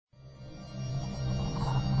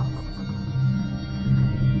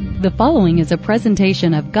The following is a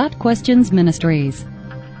presentation of Got Questions Ministries.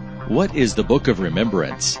 What is the Book of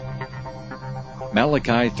Remembrance?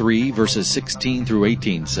 Malachi 3 verses 16 through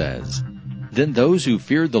 18 says, Then those who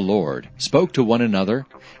feared the Lord spoke to one another,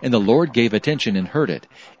 and the Lord gave attention and heard it,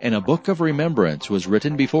 and a book of remembrance was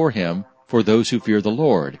written before him for those who fear the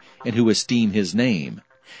Lord, and who esteem his name.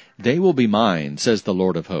 They will be mine, says the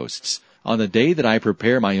Lord of hosts, on the day that I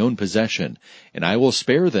prepare my own possession, and I will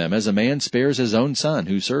spare them as a man spares his own son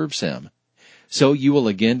who serves him. So you will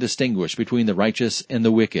again distinguish between the righteous and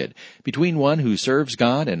the wicked, between one who serves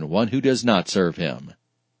God and one who does not serve him.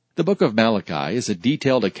 The book of Malachi is a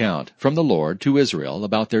detailed account from the Lord to Israel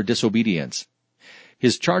about their disobedience.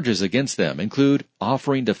 His charges against them include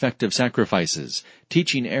offering defective sacrifices,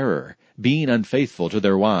 teaching error, being unfaithful to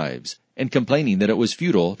their wives, and complaining that it was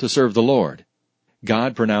futile to serve the Lord.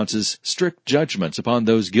 God pronounces strict judgments upon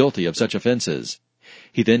those guilty of such offenses.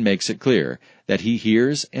 He then makes it clear that he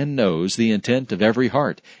hears and knows the intent of every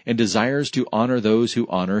heart and desires to honor those who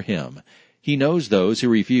honor him. He knows those who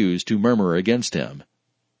refuse to murmur against him.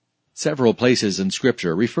 Several places in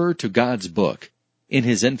Scripture refer to God's book. In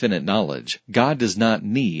his infinite knowledge, God does not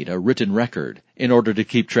need a written record in order to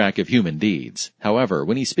keep track of human deeds. However,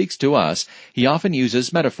 when he speaks to us, he often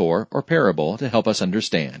uses metaphor or parable to help us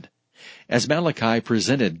understand. As Malachi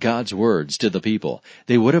presented God's words to the people,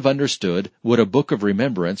 they would have understood what a book of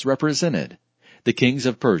remembrance represented. The kings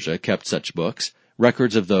of Persia kept such books,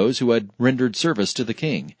 records of those who had rendered service to the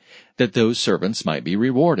king, that those servants might be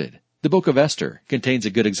rewarded. The book of Esther contains a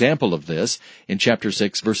good example of this in chapter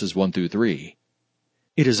 6, verses 1 through 3.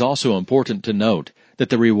 It is also important to note that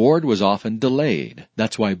the reward was often delayed.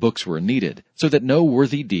 That's why books were needed, so that no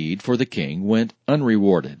worthy deed for the king went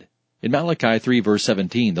unrewarded. In Malachi 3 verse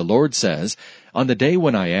 17, the Lord says, On the day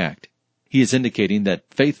when I act, he is indicating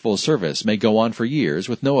that faithful service may go on for years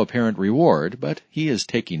with no apparent reward, but he is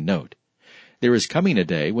taking note. There is coming a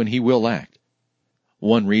day when he will act.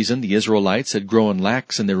 One reason the Israelites had grown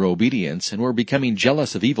lax in their obedience and were becoming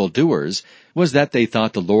jealous of evildoers was that they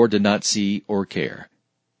thought the Lord did not see or care.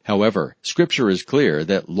 However, Scripture is clear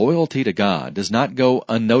that loyalty to God does not go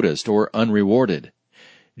unnoticed or unrewarded.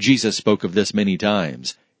 Jesus spoke of this many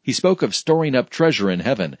times. He spoke of storing up treasure in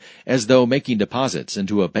heaven, as though making deposits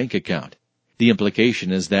into a bank account. The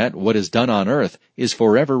implication is that what is done on earth is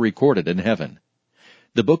forever recorded in heaven.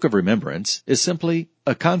 The Book of Remembrance is simply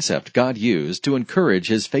a concept God used to encourage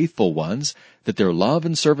his faithful ones that their love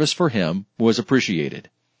and service for him was appreciated.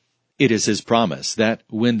 It is his promise that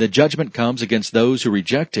when the judgment comes against those who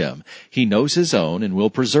reject him, he knows his own and will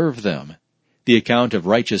preserve them. The account of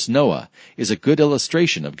righteous Noah is a good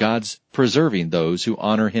illustration of God's preserving those who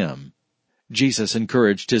honor him. Jesus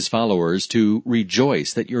encouraged his followers to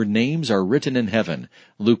rejoice that your names are written in heaven,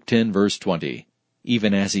 Luke 10 verse 20.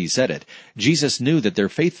 Even as he said it, Jesus knew that their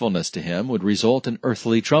faithfulness to him would result in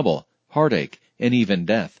earthly trouble, heartache, and even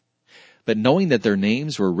death. But knowing that their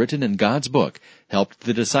names were written in God's book helped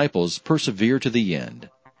the disciples persevere to the end.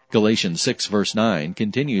 Galatians 6 verse 9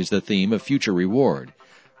 continues the theme of future reward.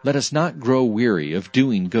 Let us not grow weary of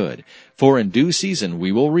doing good, for in due season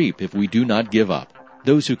we will reap if we do not give up.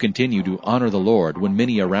 Those who continue to honor the Lord when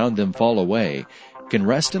many around them fall away can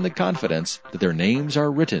rest in the confidence that their names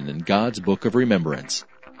are written in God's book of remembrance.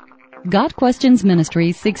 Got Questions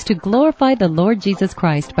Ministry seeks to glorify the Lord Jesus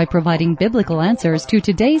Christ by providing biblical answers to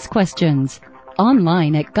today's questions.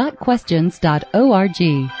 Online at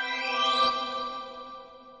gotquestions.org.